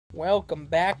Welcome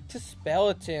back to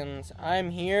Speletons. I'm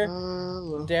here.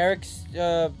 Derek's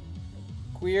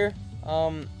queer.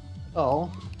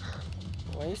 Oh.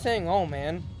 What are you saying? Oh,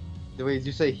 man. Wait, did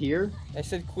you say here? I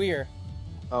said queer.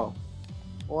 Oh.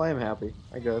 Well, I am happy,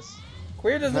 I guess.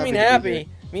 Queer doesn't Happy mean to be happy. here.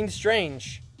 It means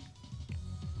strange.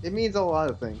 It means a lot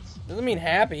of things. Doesn't mean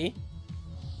happy.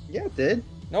 Yeah, it did.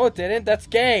 No, it didn't. That's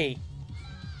gay.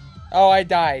 Oh, I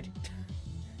died.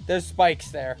 There's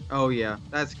spikes there. Oh yeah,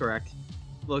 that's correct.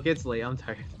 Look, it's late. I'm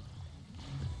tired.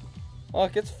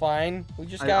 Look, it's fine. We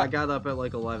just I got up at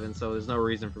like 11, so there's no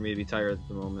reason for me to be tired at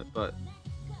the moment. But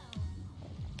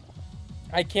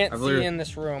I can't see in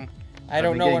this room. I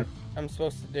don't know what I'm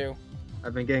supposed to do.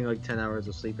 I've been getting like 10 hours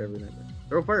of sleep every night.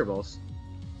 Throw fireballs.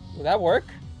 Will that work?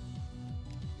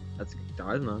 That's,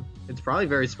 I don't know. It's probably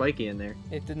very spiky in there.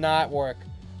 It did not work.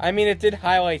 I mean, it did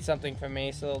highlight something for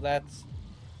me, so that's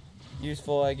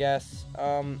useful, I guess.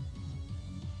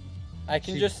 I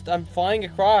can I'm flying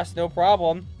across, no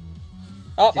problem.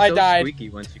 Oh, I died. She's so squeaky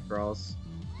when she crawls.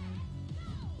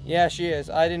 Yeah, she is.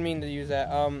 I didn't mean to use that.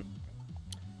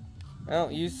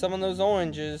 Well, use some of those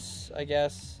oranges, I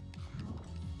guess.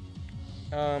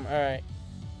 Alright.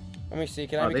 Let me see.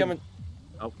 Can I become a...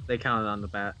 Oh, they counted on the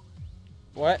bat.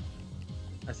 What?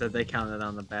 I said they counted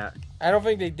on the bat. I don't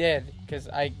think they did, because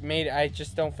I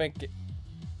just don't think...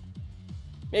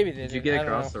 Maybe they did. Did you get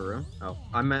across the room? Oh,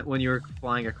 I meant when you were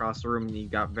flying across the room and you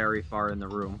got very far in the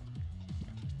room.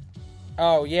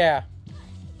 Oh, yeah.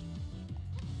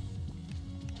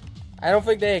 I don't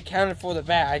think they accounted for the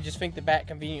bat. I just think the bat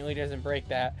conveniently doesn't break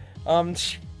that.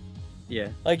 Yeah.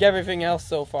 Like everything else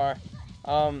so far.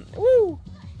 Woo!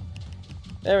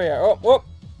 There we are. Oh, whoop!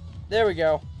 There we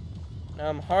go.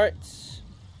 Hearts.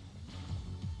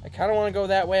 I kind of want to go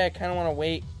that way. I kind of want to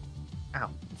wait.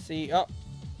 Ow. See. Oh.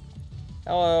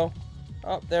 Hello.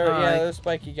 Oh, there. Hi. Yeah, those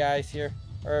spiky guys here.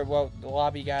 Or, well, the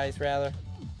lobby guys, rather.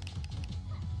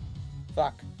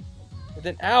 Fuck. But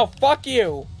then, ow! Fuck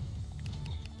you!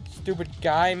 Stupid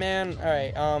guy, man.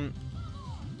 Alright,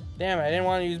 damn it, I didn't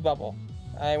want to use bubble.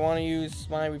 I want to use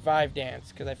my revive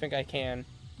dance, because I think I can.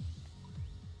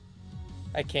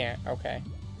 I can't. Okay.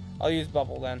 I'll use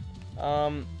bubble then.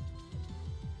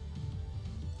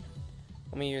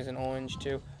 Let me use an orange,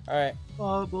 too. Alright.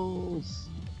 Bubbles.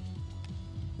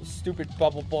 You stupid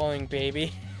bubble blowing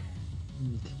baby.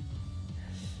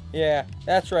 Yeah,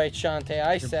 that's right, Shantae.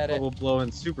 I said it. Bubble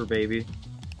blowing super baby.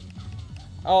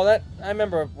 Oh, I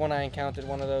remember when I encountered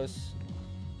one of those.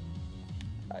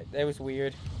 That was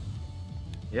weird.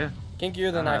 Yeah.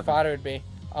 Kinkier than I thought it would be.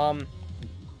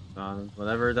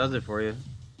 Whatever does it for you.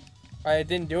 It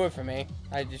didn't do it for me.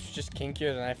 It's just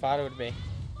kinkier than I thought it would be.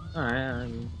 Alright, I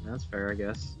mean, that's fair, I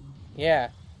guess. Yeah.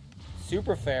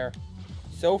 Super fair.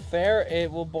 So fair,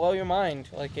 it will blow your mind.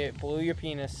 Like it blew your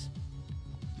penis.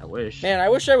 I wish. Man, I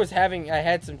wish I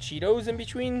had some Cheetos in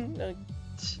between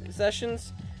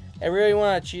sessions. I really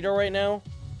want a Cheeto right now.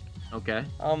 Okay.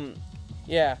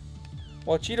 Yeah.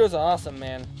 Well, Cheetos are awesome,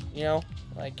 man. You know?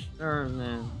 Like...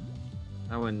 Man.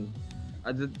 I wouldn't...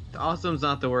 Awesome's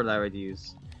not the word I would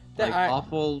use. Like,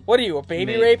 awful... What are you, a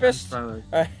baby rapist?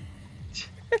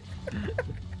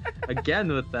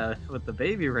 Again with the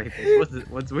baby rapist.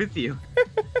 What's with you?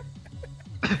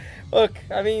 Look,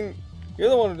 I mean, you're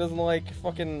the one who doesn't like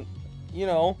fucking, you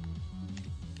know.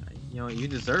 You know, you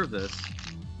deserve this.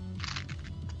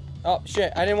 Oh,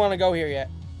 shit, I didn't want to go here yet.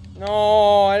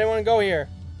 No, I didn't want to go here.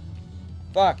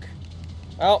 Fuck.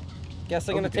 Well, guess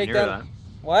I'm gonna take that.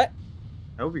 What?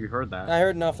 I hope you heard that. I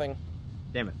heard nothing.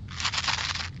 Damn it.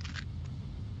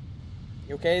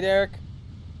 You okay, Derek?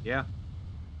 Yeah.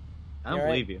 I don't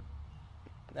believe you.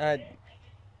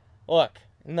 Look,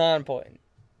 not important.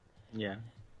 Yeah.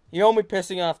 You're only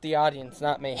pissing off the audience,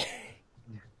 not me.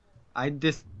 I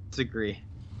disagree.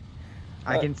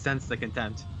 I can sense the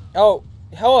contempt. Oh,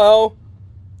 hello.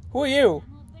 Who are you?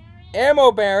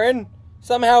 Ammo Baron.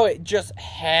 Somehow it just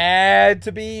had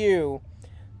to be you.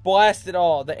 Blast it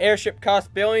all. The airship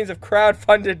cost billions of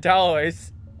crowd-funded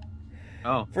dollars.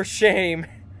 Oh. For shame.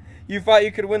 You thought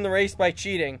you could win the race by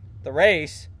cheating. The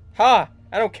race? Ha!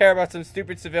 I don't care about some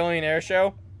stupid civilian air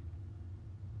show.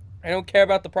 I don't care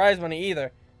about the prize money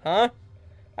either. Huh?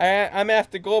 I'm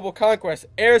after global conquest.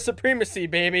 Air supremacy,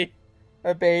 baby.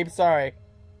 Babe, sorry.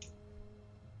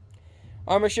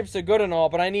 Armor ships are good and all,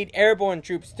 but I need airborne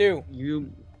troops too.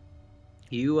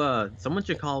 Someone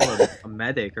should call a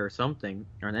medic or something,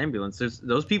 or an ambulance.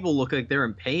 Those people look like they're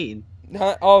in pain.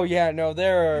 Oh yeah, no,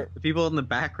 there are... The people in the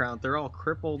background, they're all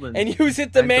crippled and... And use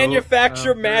it to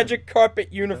manufacture magic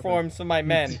carpet uniforms for my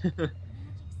men.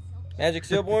 Magic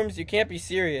silkworms? You can't be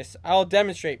serious. I'll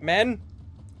demonstrate. Men?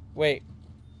 Wait.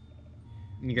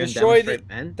 You gonna Destroy demonstrate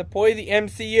men? deploy the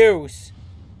MCUs.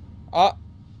 Oh,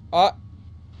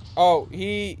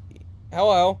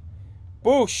 hello.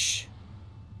 Boosh.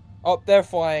 Oh, they're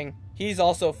flying. He's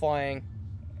also flying.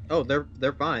 Oh,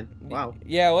 they're fine. Wow.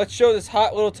 Yeah, let's show this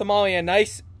hot little tamale a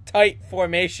nice, tight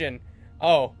formation.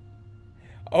 Oh.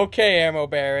 Okay, Ammo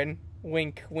Baron.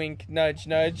 Wink, wink, nudge,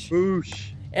 nudge.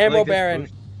 Boosh. Ammo like Baron.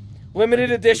 boosh.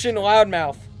 Limited edition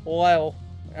loudmouth. Lol.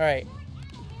 Alright.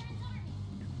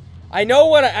 I know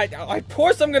what of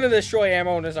course I'm gonna destroy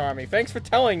Ammo in his army. Thanks for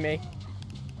telling me.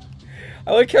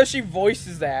 I like how she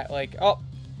voices that. Like, oh.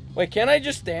 Wait, can't I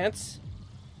just dance?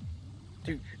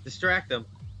 Dude. Distract them.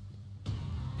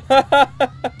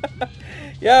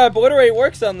 Yeah, obliterate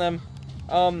works on them.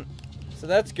 So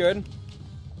that's good.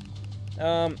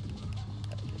 There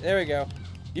we go.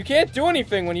 You can't do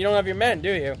anything when you don't have your men,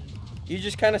 do you? You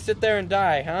just kind of sit there and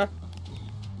die, huh?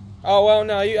 Oh, well,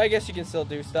 no, I guess you can still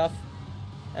do stuff.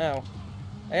 Oh.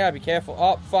 I gotta be careful.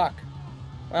 Oh, fuck.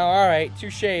 Well, alright.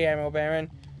 Touche, Ammo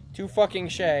Baron. Too fucking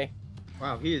shay.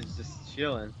 Wow, he is just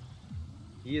chilling.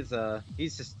 He is,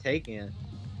 he's just taking it.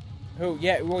 Who?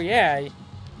 Yeah, well, yeah.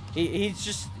 He's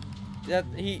just... I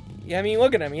mean,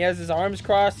 look at him. He has his arms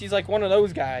crossed. He's like one of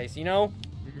those guys, you know?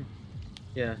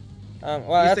 Yeah.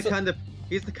 Well, he's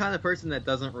the kind of person that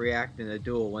doesn't react in a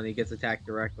duel when he gets attacked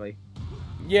directly.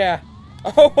 Yeah.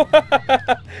 Oh,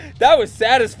 that was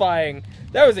satisfying.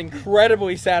 That was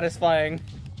incredibly satisfying.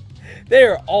 They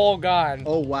are all gone.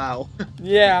 Oh, wow.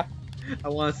 Yeah. I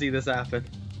want to see this happen.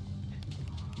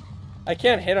 I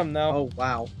can't hit them, though. Oh,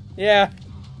 wow. Yeah.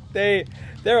 They're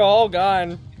all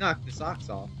gone. You knocked their socks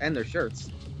off. And their shirts.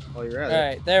 While you're at it.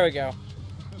 Alright, there we go.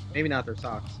 Maybe not their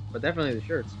socks, but definitely the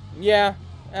shirts. Yeah,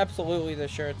 absolutely the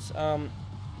shirts.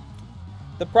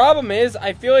 The problem is,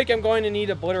 I feel like I'm going to need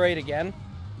Obliterate again.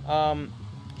 And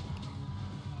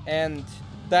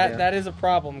that is a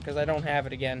problem, because I don't have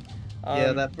it again.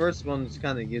 Yeah, that first one was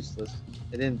kind of useless.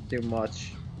 It didn't do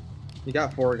much. You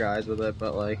got 4 guys with it,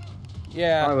 but like...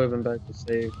 Yeah. Probably would have been better to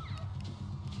save.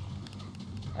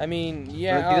 I mean,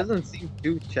 yeah. Like, it doesn't seem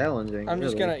too challenging. I'm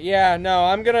really. just gonna... Yeah, no,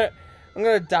 I'm gonna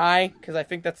die, because I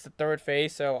think that's the 3rd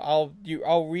phase, so I'll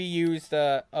reuse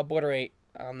the Obliterate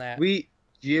on that.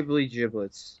 Ghibli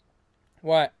giblets.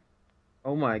 What?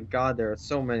 Oh my god, there are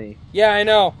so many. Yeah, I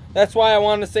know. That's why I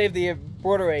wanted to save the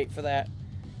Obliterate for that.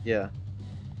 Yeah.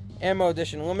 Ammo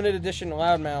edition, limited edition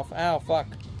loudmouth. Ow, fuck.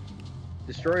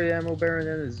 Destroy Ammo Baron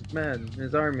and his men,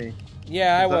 his army.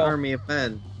 Yeah, I will. An army of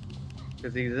men.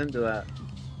 Because he's into that.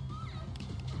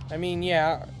 I mean,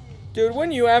 yeah. Dude,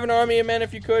 wouldn't you have an army of men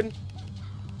if you could?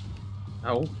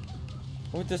 No.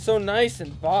 They're so nice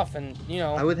and buff and, you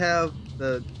know. I would have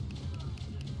the...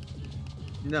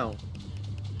 No.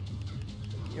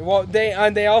 Well,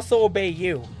 they also obey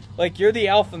you. Like, you're the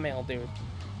alpha male, dude.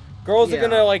 Girls are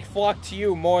gonna, like, flock to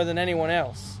you more than anyone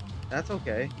else. That's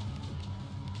okay.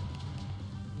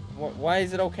 Why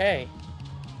is it okay?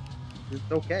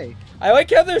 It's okay. I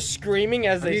like how they're screaming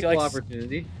as they, equal like,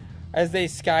 opportunity. as they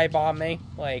skybomb me.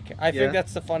 Like, I think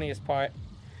that's the funniest part.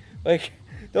 Like,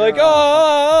 they're like,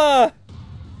 oh!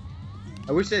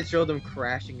 I wish they'd show them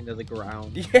crashing into the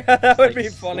ground. Yeah, that would like, be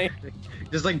funny.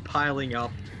 Just like piling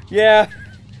up. Yeah.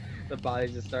 The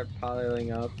bodies just start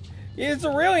piling up. It's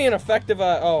a really ineffective,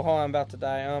 oh, hold on, I'm about to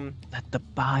die. Let the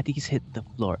bodies hit the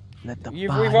floor. Let the We've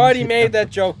bodies already hit made the that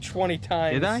joke 20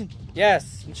 times. Did I?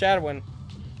 Yes, in Shadowin.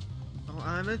 Oh,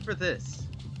 I'm in for this.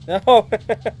 No.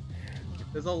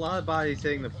 There's a lot of bodies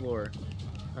hitting the floor.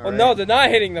 Well, no, they're not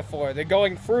hitting the floor. They're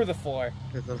going through the floor.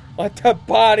 A... Let the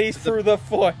bodies through the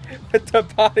floor. Let the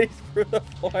bodies through the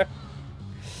floor.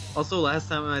 Also, last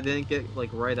time I didn't get, like,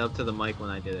 right up to the mic when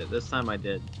I did it. This time I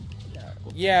did.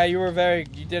 Yeah, you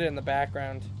did it in the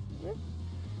background.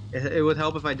 It would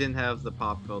help if I didn't have the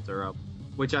pop filter up.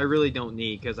 Which I really don't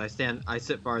need, because I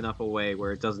sit far enough away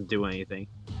where it doesn't do anything.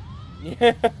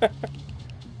 Yeah. Alright,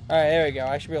 there we go.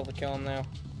 I should be able to kill him now.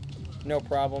 No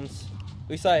problems. At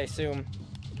least I assume.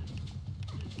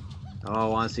 Oh, I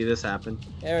want to see this happen.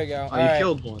 There we go. Oh, you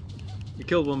killed one. You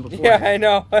killed one before. Yeah, I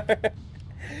know.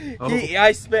 Oh.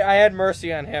 I had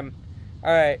mercy on him.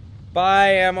 Alright.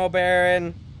 Bye, Ammo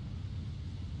Baron.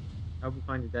 I hope you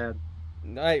find your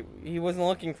dad. He wasn't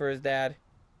looking for his dad.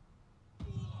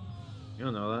 You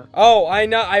don't know that. Oh, I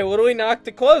know. I literally knocked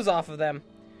the clothes off of them.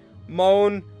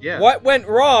 Moan. Yeah. What went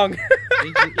wrong?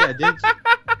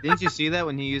 Didn't you see that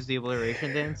when he used the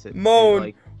obliteration dance? Moan.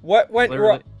 Like, what went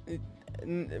wrong?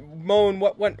 literally... Moan.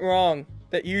 What went wrong?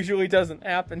 That usually doesn't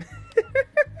happen.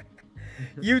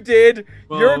 You did.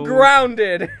 Whoa. You're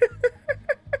grounded.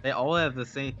 They all have the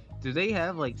same. Do they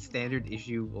have like standard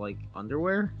issue like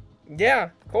underwear? Yeah,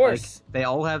 of course. Like, they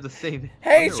all have the same.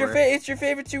 Hey, underwear. it's your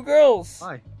favorite two girls.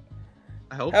 Hi.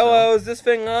 I hope Hello, so. is this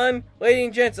thing on? Ladies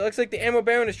and gents, it looks like the Ammo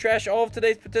Baron has trashed all of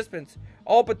today's participants.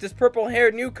 All but this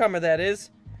purple-haired newcomer, that is.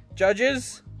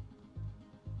 Judges?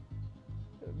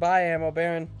 Bye, Ammo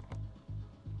Baron.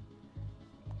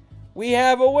 We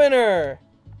have a winner!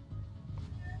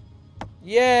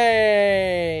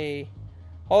 Yay!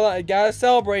 Hold on, I gotta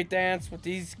celebrate dance with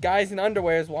these guys in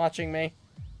underwears watching me.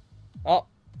 Oh.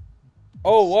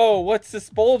 Oh, whoa, what's this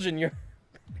bulge in your...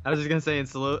 I was just gonna say in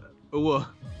slow. Whoa.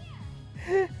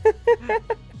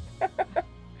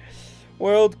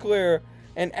 World clear.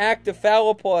 An act of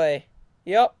foul play.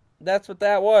 Yep, that's what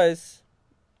that was.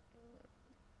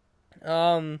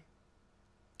 Oh,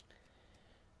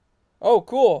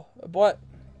 cool. But,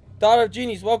 daughter of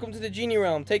genies, welcome to the genie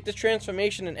realm. Take this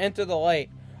transformation and enter the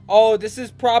light. Oh, this is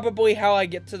probably how I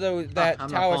get to that I'm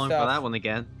tower not falling stuff. for that one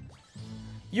again.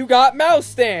 You got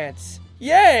mouse dance.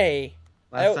 Yay!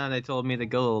 Last time they told me the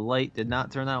go light did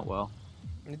not turn out well.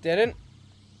 It didn't?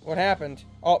 What happened?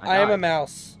 Oh, I am a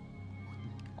mouse.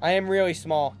 I am really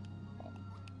small.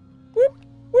 Whoop,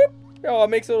 whoop. Oh, it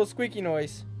makes a little squeaky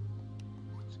noise.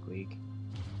 Squeak.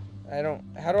 I don't.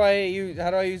 How do I use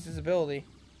this ability?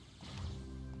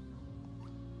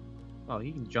 Oh,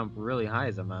 you can jump really high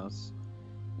as a mouse.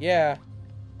 Yeah.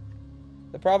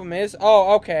 The problem is,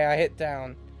 oh, okay, I hit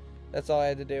down. That's all I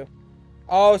had to do.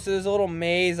 Oh, so there's a little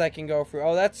maze I can go through.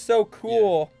 Oh, that's so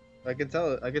cool. Yeah. I could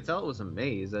tell it was a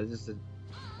maze. I just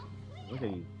look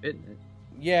at you fitting it.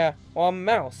 Yeah. Well, I'm a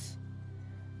mouse.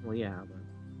 Well, yeah,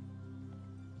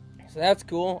 but So that's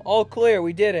cool. All clear.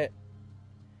 We did it.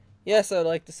 Yes, I'd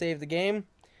like to save the game.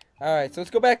 Alright, so let's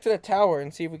go back to the tower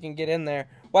and see if we can get in there.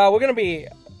 Wow, we're going to be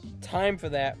time for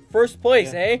that. First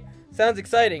place, eh? Sounds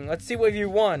exciting. Let's see what you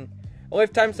won. A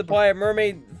lifetime supply of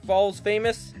Mermaid Falls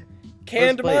famous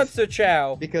canned First place. monster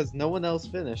chow. Because no one else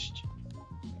finished.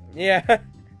 Yeah.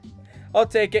 I'll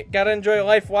take it. Gotta enjoy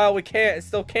life while we can.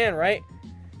 Still can, right?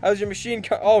 How's your machine?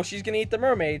 Oh, she's gonna eat the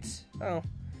mermaids. Oh.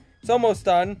 It's almost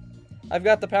done. I've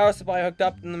got the power supply hooked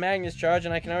up in the Magnus charge,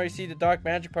 and I can already see the dark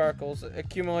magic particles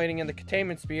accumulating in the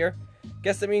containment sphere.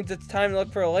 Guess that means it's time to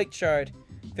look for a light shard.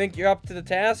 Think you're up to the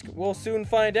task? We'll soon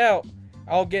find out.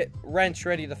 I'll get Wrench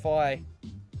ready to fly.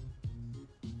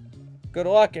 Good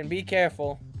luck and be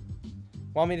careful.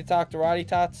 Want me to talk to Roddy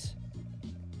Tots?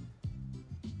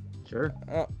 sure.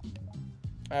 Oh.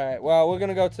 Alright, well, we're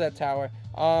gonna go to that tower.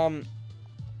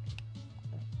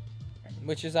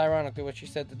 Which is ironically what she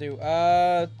said to do.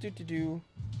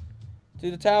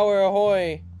 To the tower,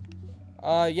 ahoy!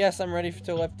 Yes, I'm ready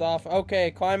to lift off.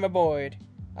 Okay, climb aboard.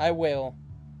 I will.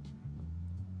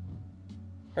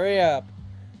 Hurry up.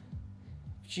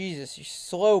 Jesus, you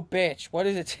slow bitch. What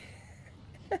is it?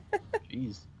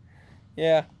 Jeez.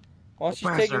 Yeah. Well, she's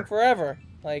taking Oppressor. forever.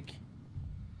 Like,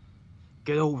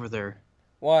 Get over there.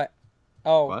 what?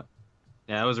 Oh, What?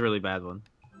 Yeah, that was a really bad one.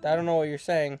 I don't know what you're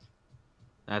saying.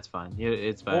 That's fine.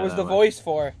 It's bad. What was that the way. voice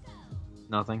for?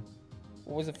 Nothing.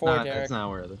 What was it for, Derek? That's not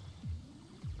where the.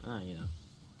 You know.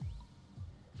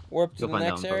 Warp to You'll the find out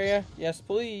next in post. area? Yes,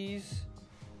 please.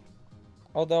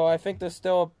 Although, I think there's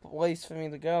still a place for me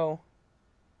to go.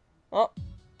 Oh.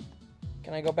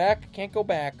 Can I go back? Can't go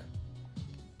back.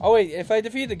 Oh, wait. If I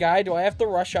defeat the guy, do I have to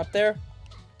rush up there?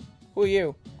 Who are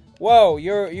you? Whoa,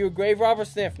 you're a grave robber,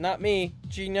 Sniff. Not me.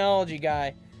 Genealogy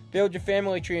guy. Build your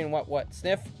family tree and what?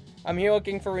 Sniff? I'm here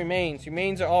looking for remains.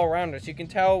 Remains are all around us. You can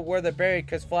tell where they're buried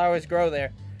because flowers grow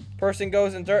there. Person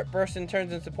goes in dirt, person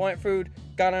turns into plant food.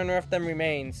 Gotta unearth them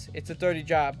remains. It's a dirty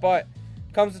job, but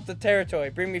comes with the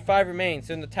territory. Bring me 5 remains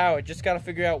in the tower. Just gotta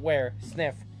figure out where.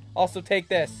 Sniff. Also take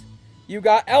this. You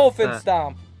got elephant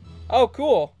stomp. Oh,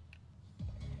 cool.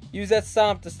 Use that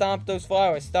stomp to stomp those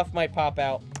flowers. Stuff might pop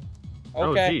out.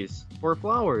 Okay. Oh, jeez. 4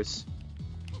 flowers.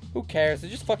 Who cares? They're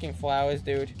just fucking flowers,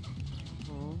 dude.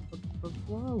 Oh, the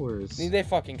flowers. They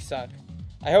fucking suck.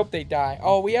 I hope they die.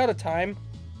 Oh, we out of time?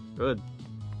 Good.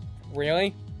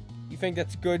 Really? You think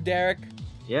that's good, Derek?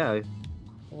 Yeah.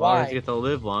 Why? Flowers get to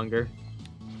live longer.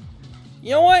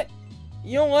 You know what?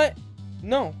 You know what?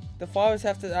 No. The flowers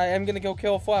have to... I am gonna go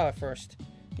kill a flower first.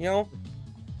 You know?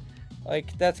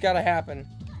 Like, that's gotta happen.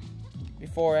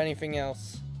 Before anything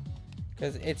else.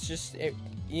 Because it's just...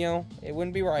 you know, it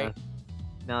wouldn't be right.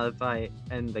 Now, if I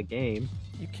end the game...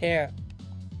 You can't.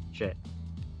 Shit.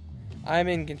 I'm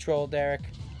in control, Derek.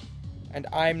 And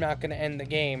I'm not gonna end the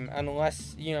game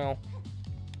unless, you know...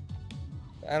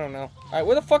 I don't know. Alright,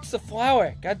 where the fuck's the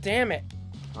flower? God damn it.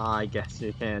 I guess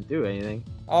you can't do anything.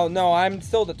 Oh, no, I'm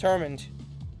still determined.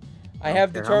 I don't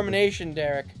have care how determination,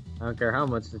 Derek. I don't care how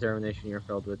much determination you're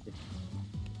filled with.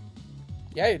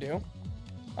 Yeah, you do.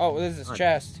 Oh, this is his Fine.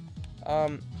 chest.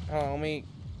 let me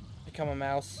become a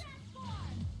mouse.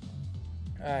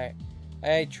 Alright.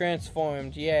 I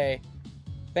transformed. Yay.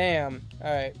 Bam.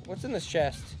 Alright. What's in this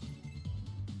chest?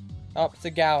 Oh, it's a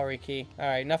gallery key.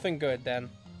 Alright, nothing good then.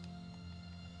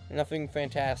 Nothing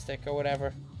fantastic or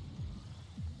whatever.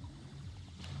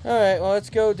 Alright, well, let's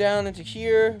go down into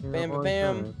here. Bam, bam,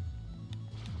 bam.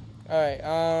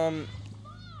 Alright,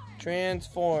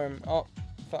 transform. Oh,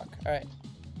 fuck. Alright.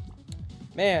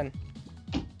 Man.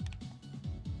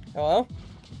 Hello?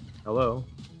 Hello.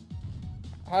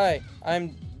 Hi,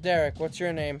 I'm Derek. What's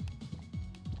your name?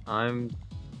 I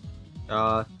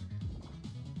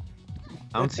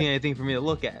don't see anything for me to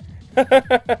look at.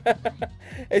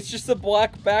 It's just a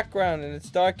black background and it's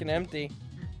dark and empty.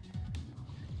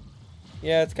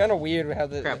 Yeah, it's kind of weird how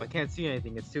the... Crap, I can't see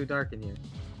anything. It's too dark in here.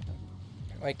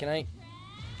 Wait, can I...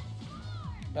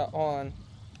 hold on.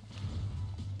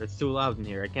 It's too loud in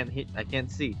here. I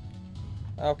can't see.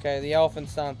 Okay, the elephant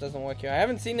stomp doesn't work here. I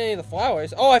haven't seen any of the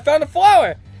flowers. Oh, I found a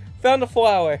flower! Found a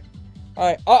flower.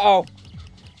 Alright, uh-oh.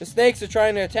 The snakes are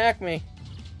trying to attack me.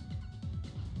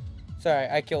 Sorry,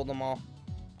 I killed them all.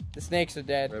 The snakes are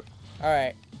dead. Rip.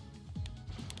 Alright.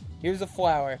 Here's a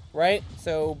flower, right?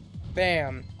 So,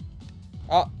 bam.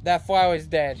 Oh, that flower's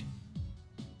dead.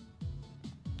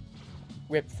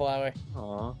 Rip flower.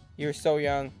 Aw. You're so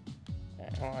young.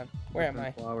 Alright, hold on. Where am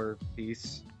I? Flower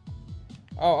piece.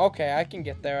 Oh, okay, I can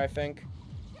get there, I think.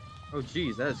 Oh,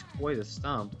 geez, that is quite a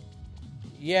stomp.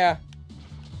 Yeah.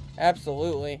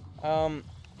 Absolutely.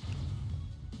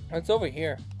 What's over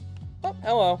here? Oh,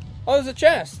 hello. Oh, there's a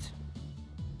chest.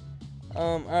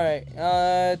 Alright.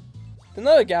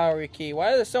 Another gallery key.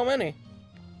 Why are there so many?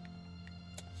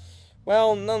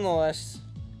 Well, nonetheless,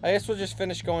 I guess we'll just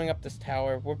finish going up this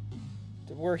tower.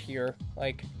 We're here.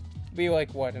 Like, be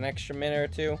like, what, an extra minute or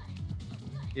two?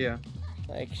 Yeah.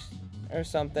 Like, or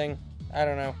something. I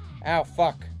don't know. Ow,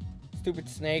 fuck. Stupid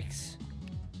snakes.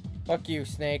 Fuck you,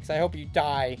 snakes. I hope you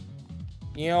die.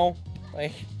 You know?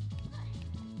 Like,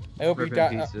 I hope you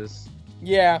die. Pieces.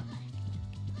 Yeah.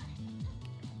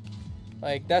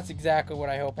 Like, that's exactly what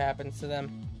I hope happens to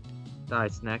them. Die,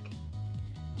 snack.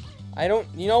 I don't...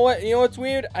 You know what? You know what's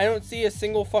weird? I don't see a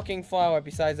single fucking flower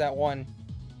besides that one.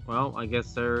 Well, I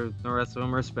guess the rest of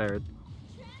them are spared.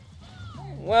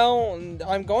 Well,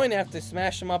 I'm going to have to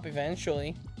smash them up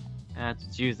eventually. That's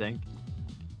what you think.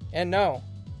 And no.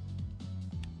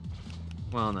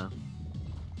 Well, no.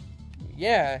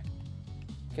 Yeah.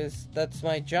 Because that's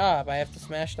my job. I have to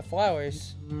smash the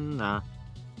flowers. Nah.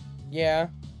 Yeah.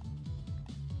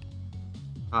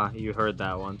 Ah, you heard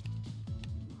that one.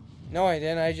 No, I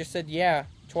didn't. I just said yeah.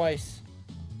 Twice.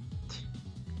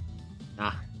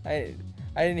 Nah. I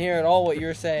didn't hear at all what you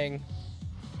were saying.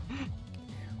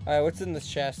 Alright, what's in this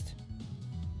chest?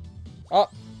 Oh,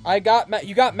 you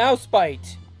got mouse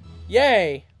bite.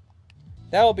 Yay.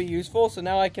 That'll be useful, so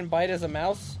now I can bite as a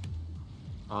mouse.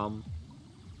 Oh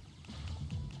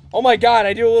my god,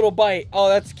 I do a little bite. Oh,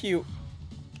 that's cute.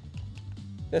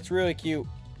 That's really cute.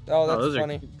 Oh, that's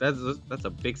funny. That's a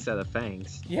big set of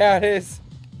fangs. Yeah, it is.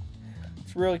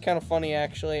 It's really kind of funny,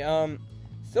 actually. Still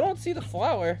don't see the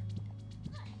flower.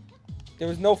 There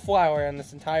was no flower in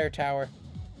this entire tower.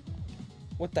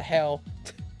 What the hell?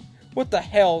 What the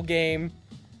hell, game?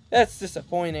 That's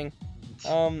disappointing.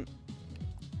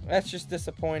 That's just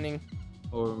disappointing.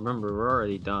 Well, remember, we're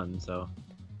already done, so...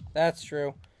 That's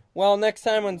true. Well, next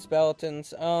time on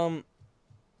Speletons,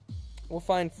 we'll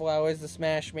find flowers to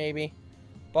smash, maybe.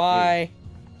 Bye.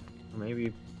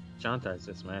 Maybe Shantae's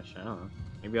to smash, I don't know.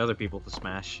 Maybe other people to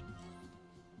smash.